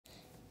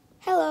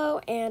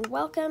and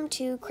welcome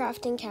to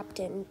Crafting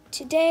Captain.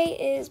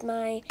 Today is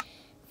my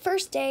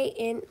first day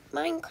in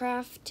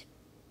Minecraft,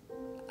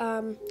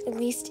 at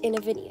least in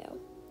a video.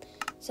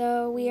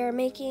 So we are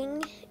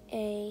making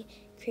a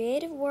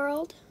creative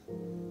world.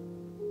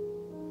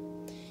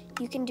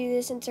 You can do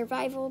this in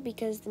survival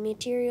because the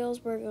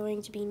materials we're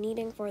going to be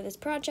needing for this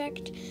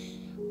project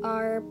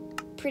are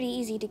pretty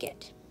easy to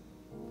get.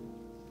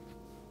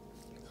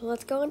 So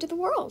let's go into the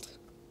world.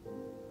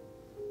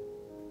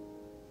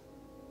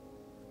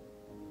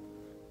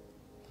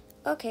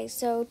 Okay,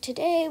 so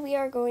today we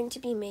are going to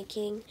be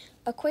making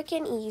a quick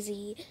and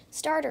easy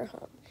starter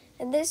home.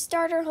 And this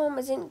starter home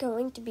isn't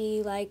going to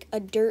be like a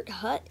dirt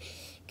hut,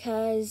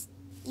 because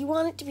you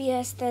want it to be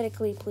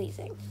aesthetically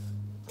pleasing.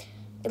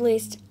 At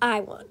least I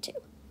want to.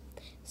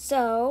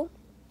 So,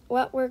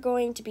 what we're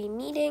going to be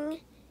needing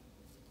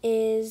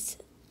is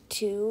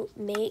to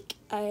make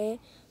a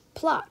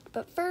plot.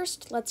 But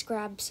first, let's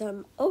grab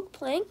some oak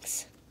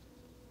planks,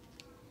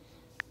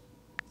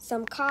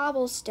 some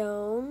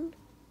cobblestone,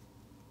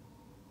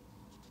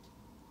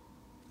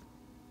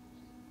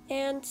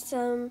 and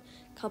some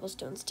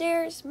cobblestone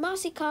stairs,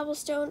 mossy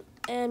cobblestone,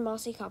 and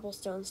mossy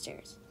cobblestone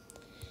stairs.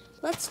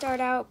 Let's start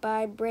out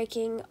by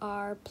breaking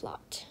our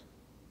plot.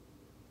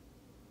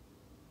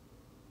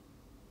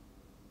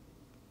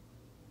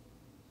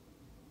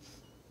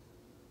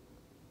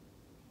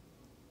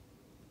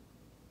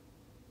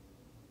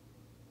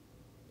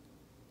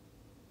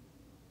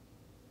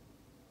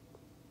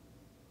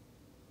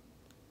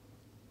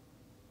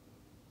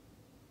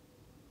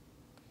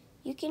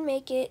 You can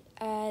make it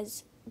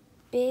as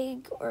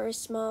big or as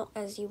small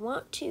as you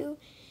want to.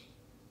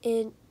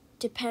 It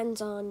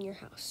depends on your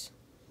house.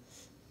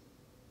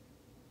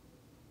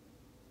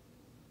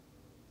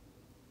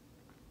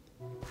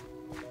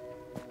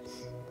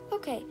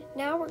 Okay,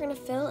 now we're going to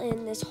fill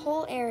in this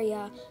whole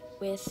area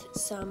with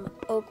some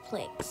oak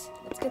planks.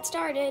 Let's get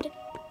started.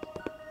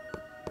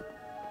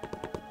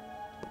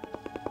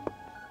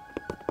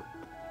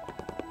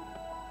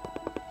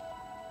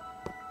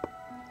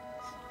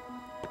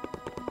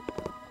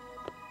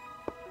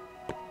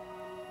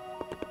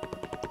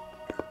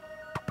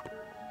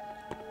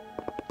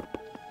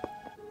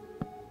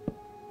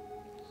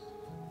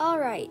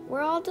 Alright,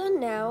 we're all done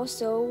now,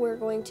 so we're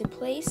going to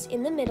place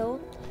in the middle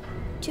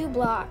 2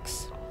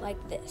 blocks like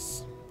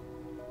this.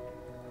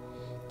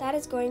 That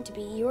is going to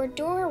be your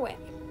doorway.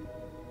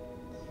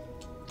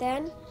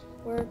 Then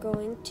we're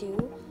going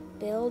to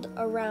build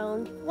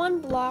around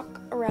 1 block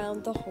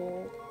around the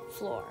whole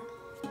floor.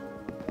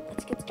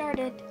 Let's get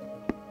started.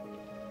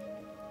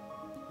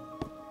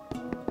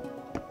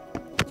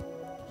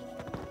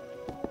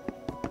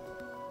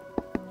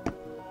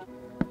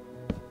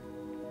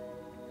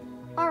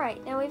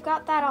 Alright, now we've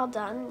got that all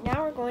done.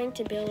 Now we're going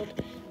to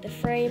build the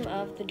frame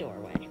of the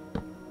doorway.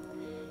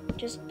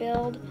 Just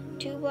build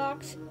 2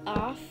 blocks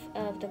off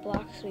of the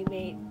blocks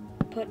we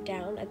put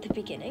down at the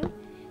beginning,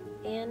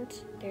 and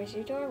there's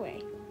your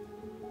doorway.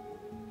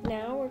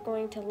 Now we're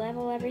going to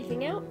level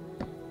everything out,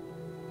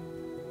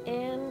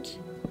 and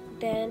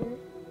then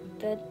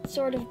the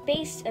sort of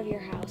base of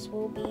your house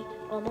will be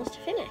almost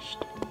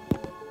finished.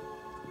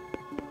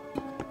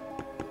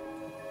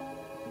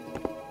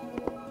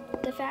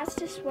 The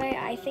fastest way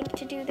I think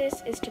to do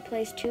this is to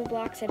place 2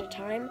 blocks at a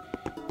time,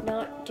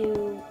 not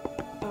do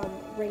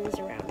rings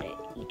around it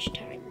each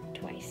time,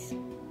 twice,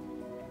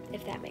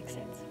 if that makes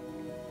sense.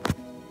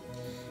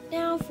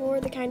 Now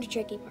for the kind of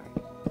tricky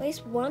part.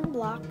 Place 1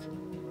 block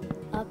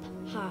up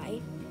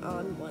high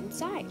on one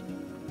side.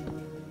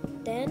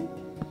 Then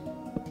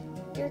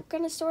you're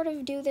going to sort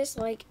of do this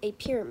like a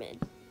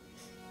pyramid.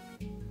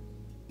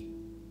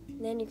 And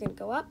then you're going to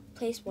go up,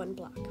 place 1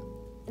 block.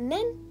 And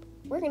then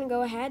we're going to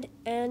go ahead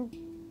and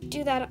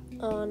do that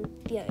on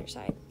the other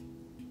side.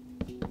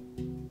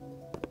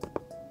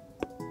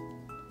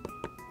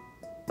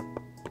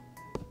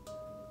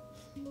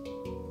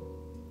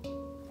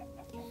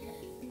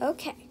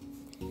 Okay,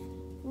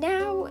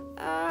 now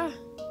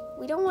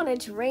we don't want it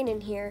to rain in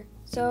here,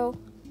 so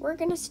we're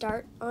going to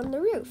start on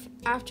the roof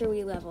after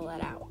we level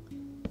it out.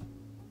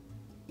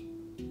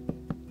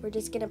 We're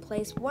just going to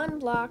place 1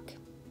 block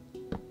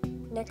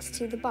next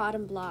to the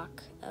bottom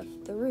block of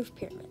the roof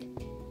pyramid.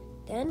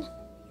 Then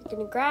you're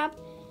going to grab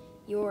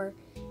your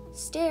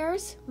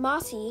stairs,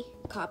 mossy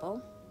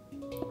cobble,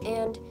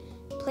 and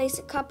place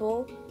a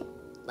couple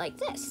like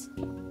this.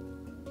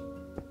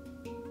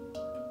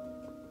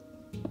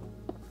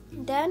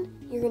 Then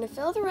you're going to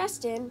fill the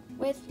rest in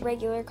with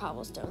regular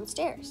cobblestone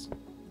stairs.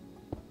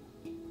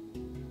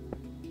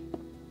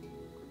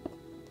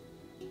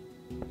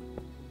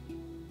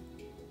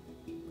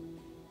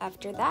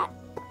 After that,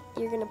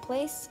 you're going to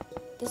place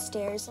the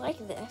stairs like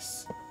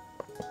this.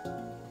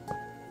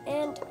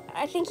 And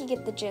I think you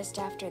get the gist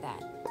after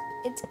that.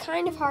 It's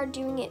kind of hard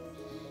doing it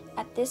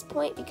at this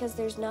point because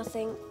there's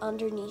nothing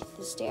underneath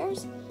the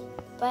stairs,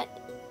 but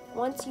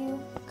once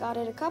you got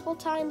it a couple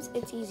times,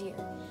 it's easier.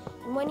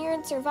 And when you're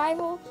in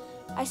survival,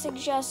 I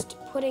suggest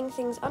putting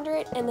things under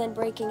it and then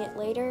breaking it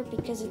later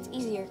because it's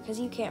easier because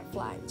you can't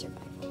fly in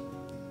survival.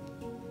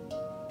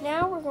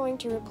 Now we're going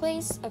to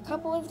replace a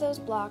couple of those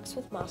blocks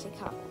with mossy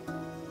cobble.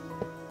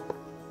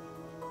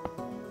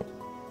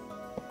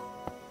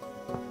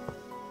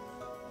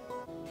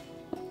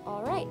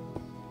 Alright,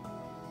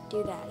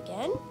 do that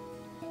again,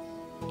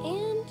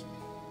 and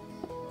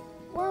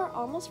we're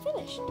almost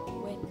finished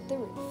with the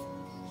roof.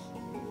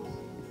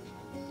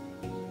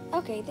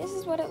 Okay, this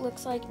is what it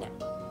looks like now.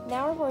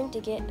 Now we're going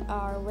to get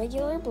our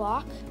regular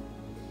block,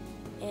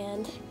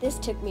 and this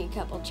took me a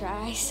couple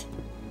tries.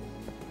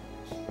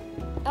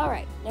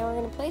 Alright, now we're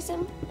going to place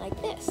them like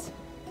this.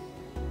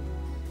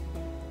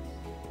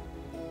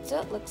 So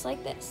it looks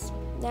like this.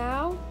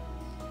 Now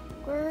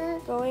we're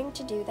going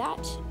to do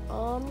that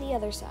on the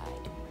other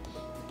side.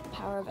 With the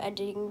power of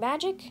editing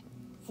magic,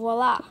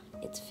 voila,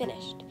 it's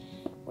finished.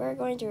 We're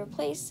going to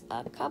replace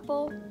a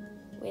couple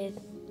with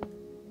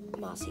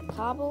mossy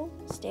cobble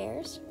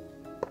stairs.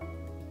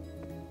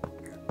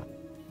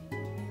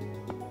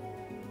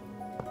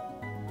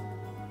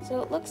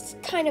 So it looks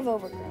kind of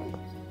overgrown.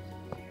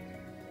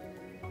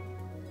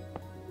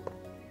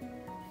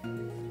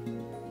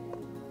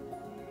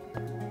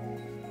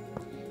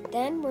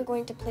 Then we're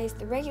going to place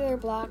the regular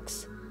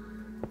blocks,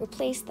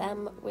 replace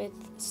them with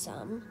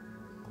some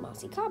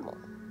mossy cobble.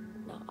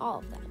 Not all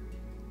of them.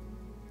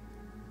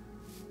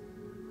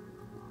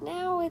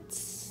 Now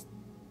it's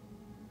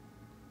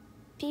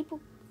people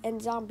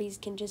and zombies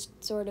can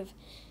just sort of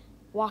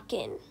walk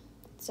in.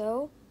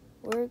 So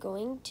we're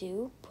going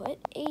to put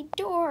a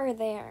door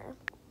there.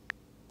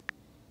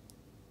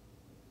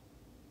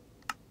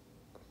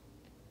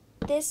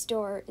 This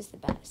door is the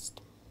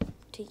best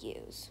to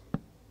use.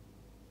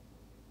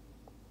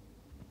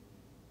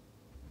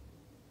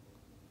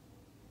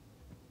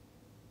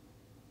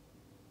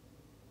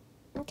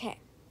 Okay.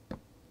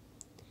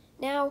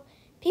 Now,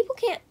 people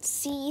can't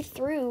see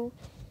through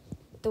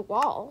the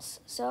walls,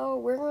 so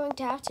we're going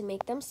to have to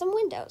make them some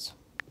windows.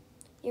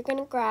 You're going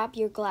to grab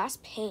your glass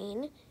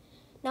pane,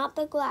 not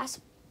the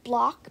glass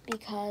block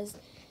because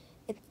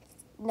it's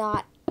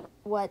not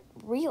what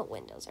real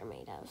windows are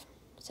made of.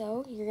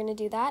 So you're going to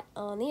do that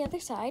on the other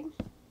side.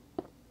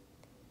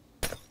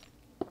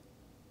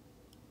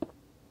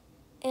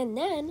 And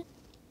then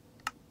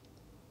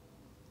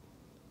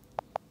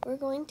we're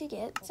going to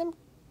get some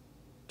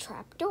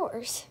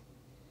trapdoors.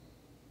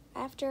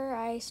 After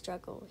I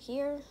struggle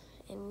here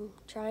and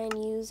try and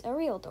use a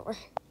real door.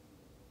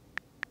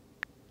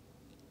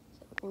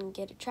 So we're going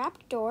to get a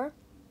trapdoor,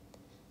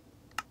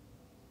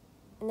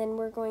 and then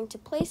we're going to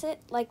place it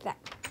like that.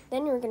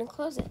 Then we're going to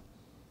close it.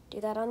 Do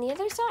that on the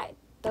other side.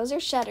 Those are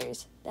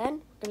shutters.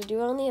 Then we're going to do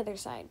it on the other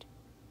side.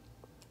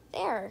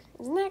 There,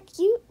 isn't that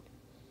cute?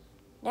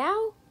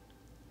 Now,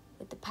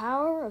 with the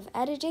power of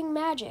editing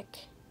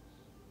magic,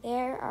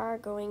 there are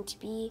going to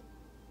be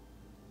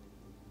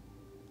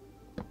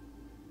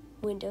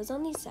windows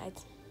on these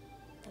sides.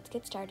 Let's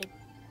get started.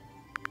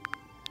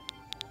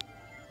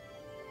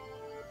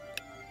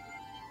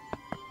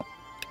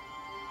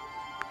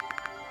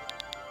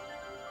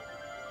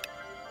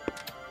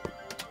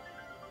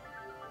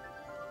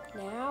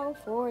 Now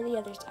for the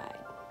other side.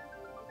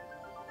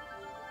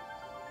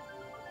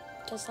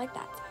 Just like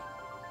that side.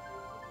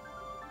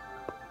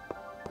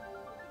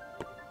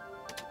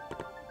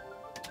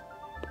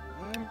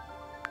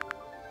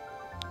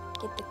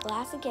 Get the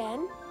glass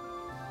again.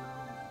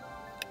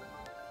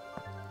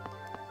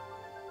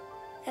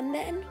 And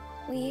then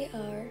we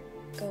are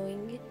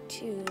going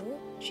to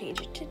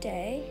change it to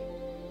day.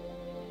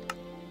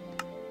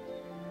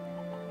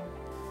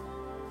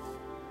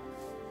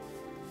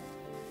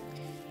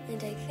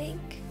 And I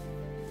think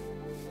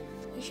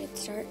we should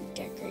start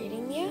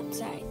decorating the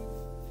outside.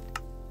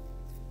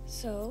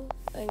 So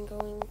I'm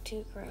going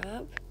to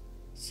grab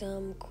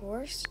some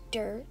coarse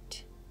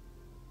dirt,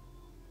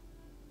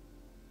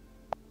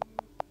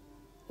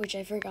 which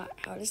I forgot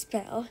how to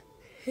spell.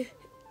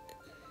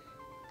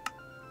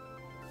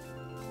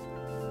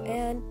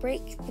 And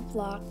break the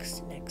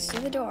blocks next to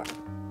the door.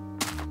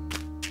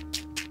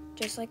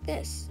 Just like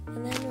this.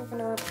 And then we're going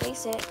to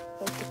replace it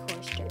with the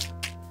coarse dirt.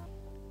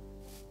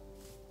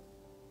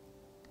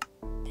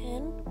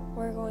 Then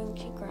we're going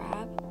to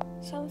grab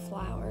some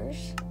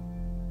flowers.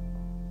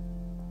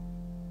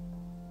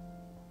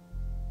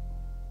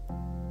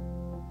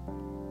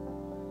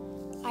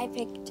 I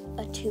picked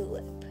a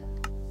tulip.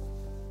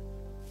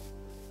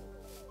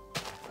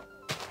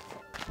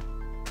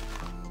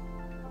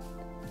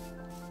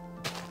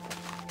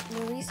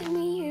 The reason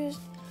we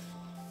used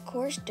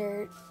coarse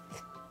dirt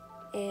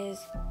is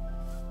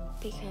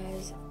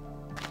because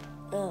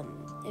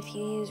if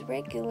you use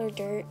regular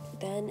dirt,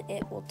 then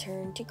it will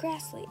turn to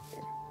grass later.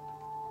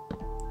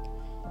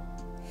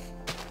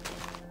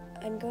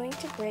 I'm going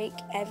to break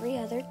every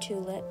other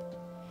tulip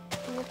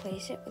and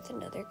replace it with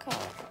another color.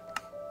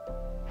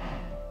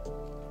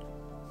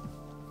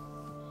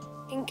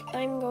 I think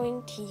I'm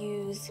going to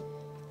use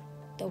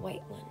the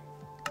white one.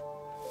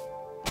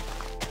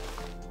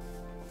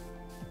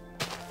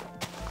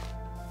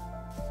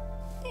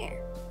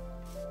 There.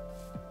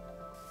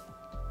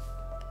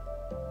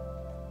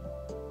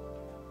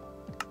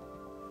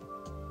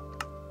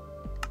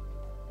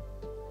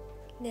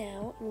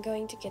 Now I'm I'm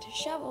going to get a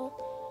shovel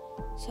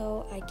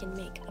so I can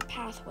make a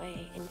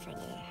pathway in front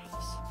of the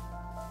house.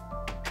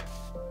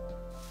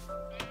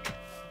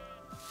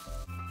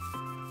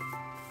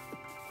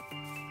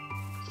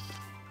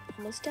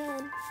 Almost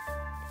done.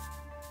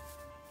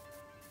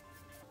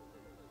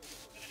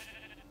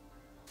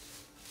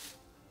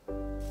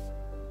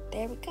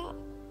 There we go.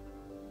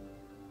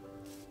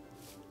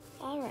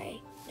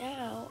 Alright,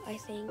 now I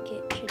think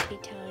it should be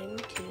time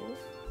to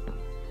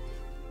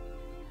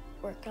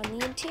work on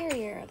the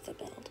interior of the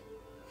build.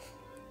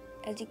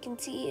 As you can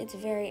see, it's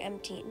very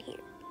empty in here.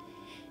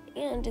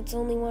 And it's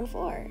only one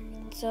floor.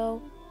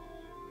 So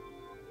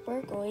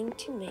we're going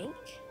to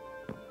make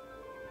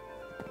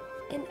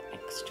an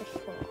extra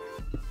floor.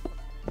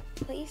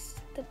 Place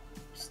the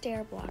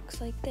stair blocks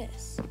like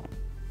this.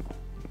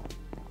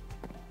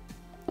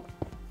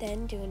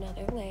 Then do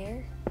another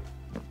layer.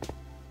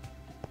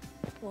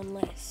 One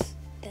less.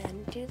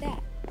 Then do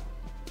that.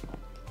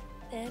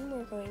 Then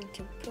we're going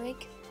to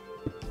break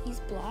these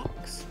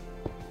blocks.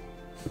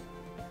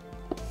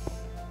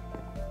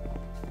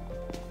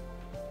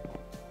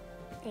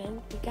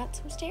 And we got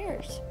some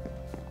stairs.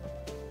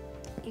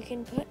 You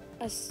can put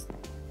a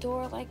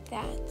door like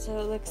that so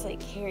it looks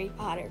like Harry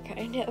Potter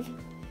kind of.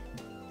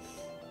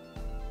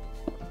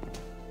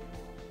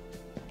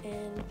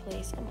 And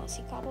place a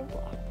mossy cobble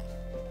block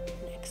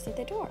next to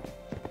the door.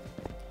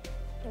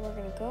 And we're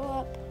going to go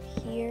up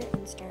here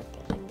and start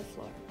building the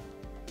floor.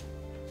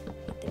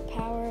 With the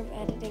power of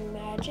editing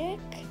magic,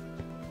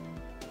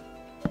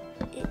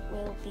 it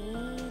will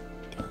be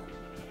done.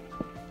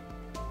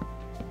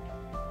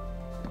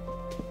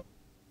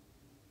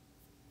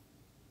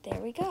 There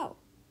we go.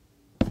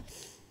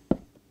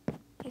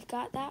 We've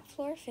got that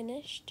floor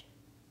finished,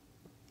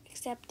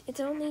 except it's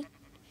only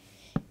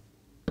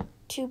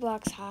 2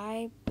 blocks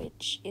high,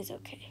 which is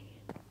okay.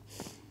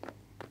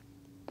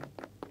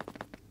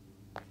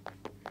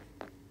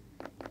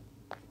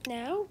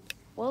 Now,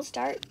 we'll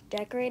start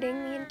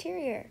decorating the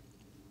interior.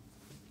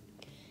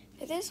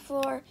 For this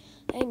floor,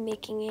 I'm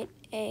making it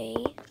a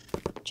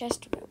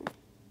chest room.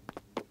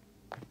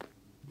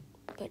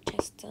 Put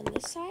chests on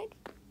this side.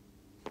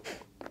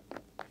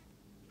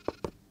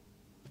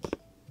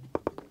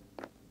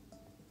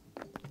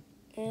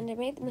 And I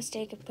made the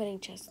mistake of putting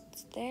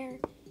chests there.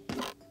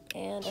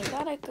 And I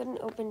thought I couldn't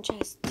open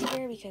chests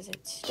here because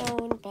it's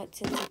stone, but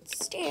since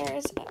it's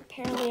stairs,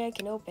 apparently I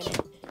can open it.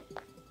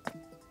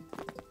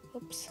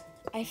 Oops,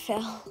 I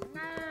fell.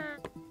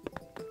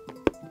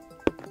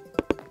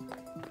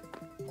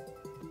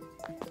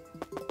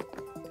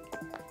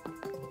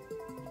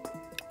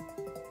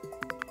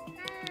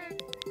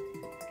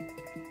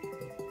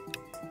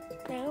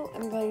 Now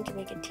I'm going to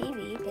make a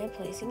TV by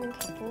placing a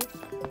couple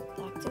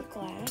blocks of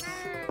glass.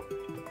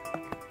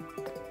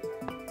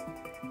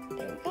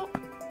 There we go.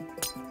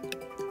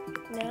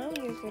 Now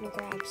you're going to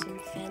grab some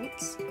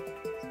fence.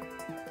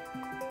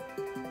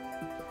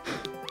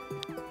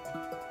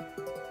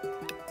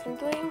 I'm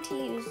going to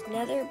use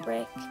nether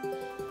brick,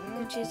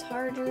 which is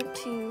harder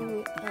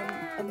to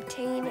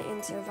obtain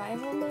in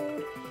survival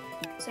mode,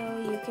 so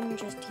you can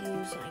just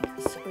use like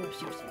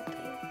spruce or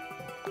something.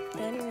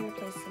 Then you're going to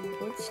place some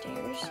wood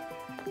stairs,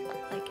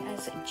 like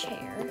as a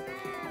chair,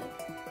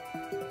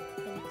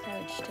 and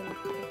crouch to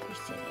look like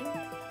you're sitting.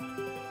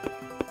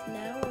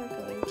 Now we're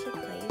going to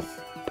place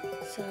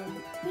some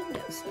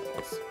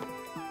windowsills.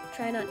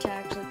 Try not to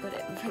actually put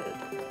it in front of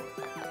the door.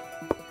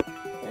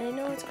 And I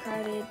know it's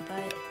crowded,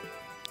 but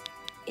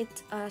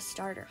it's a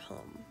starter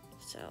home,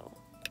 so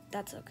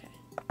that's okay.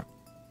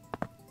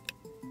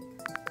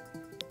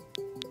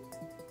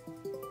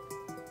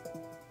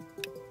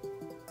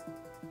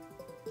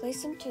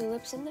 Place some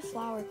tulips in the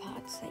flower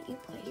pots that you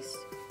place.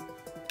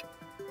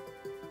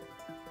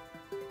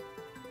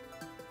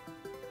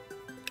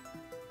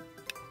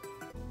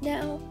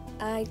 Now,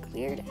 I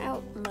cleared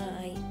out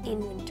my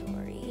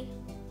inventory,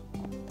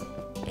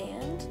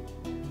 and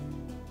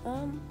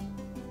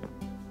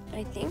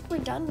I think we're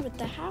done with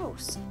the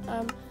house.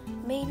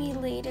 Maybe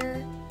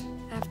later,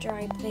 after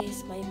I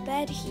place my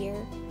bed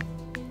here,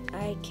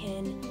 I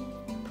can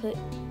put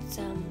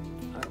some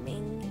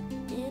farming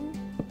in,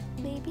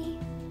 maybe?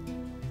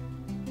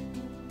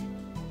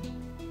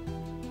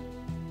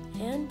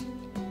 And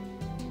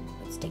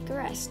let's take a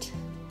rest.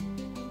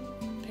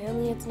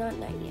 Apparently it's not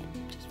night yet.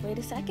 Just wait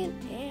a second,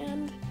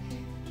 and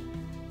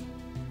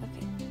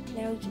okay,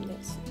 now we can go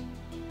to sleep.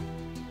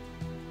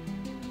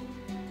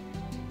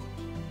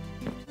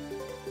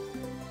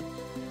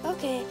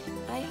 Okay,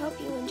 I hope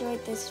you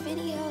enjoyed this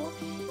video,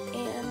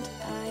 and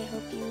I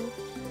hope you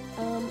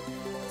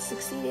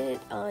succeeded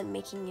on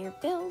making your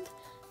build.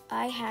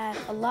 I had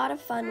a lot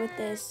of fun with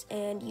this,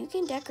 and you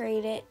can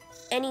decorate it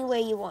any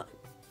way you want.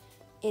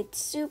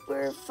 It's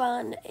super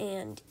fun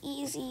and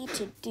easy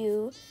to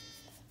do,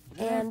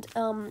 and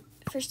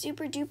for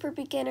super duper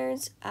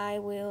beginners, I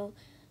will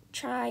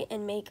try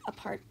and make a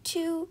part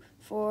 2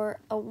 for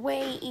a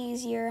way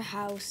easier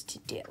house to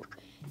do,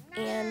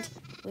 and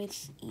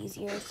with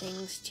easier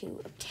things to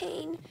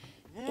obtain.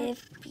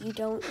 If you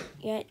don't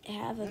yet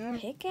have a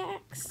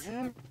pickaxe,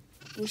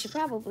 you should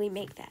probably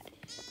make that.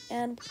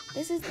 And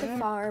this is the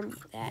farm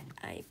that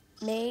I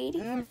made.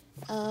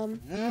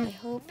 I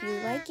hope you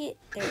like it.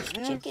 There's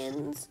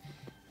chickens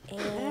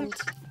and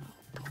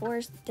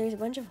there's a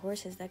bunch of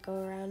horses that go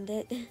around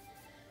it.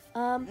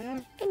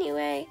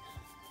 Anyway,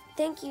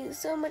 thank you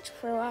so much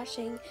for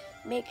watching.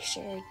 Make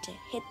sure to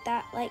hit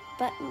that like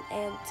button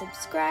and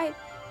subscribe.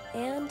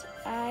 And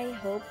I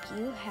hope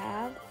you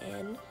have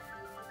an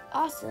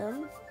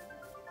awesome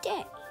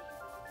day.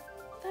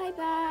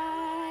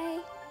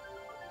 Bye-bye.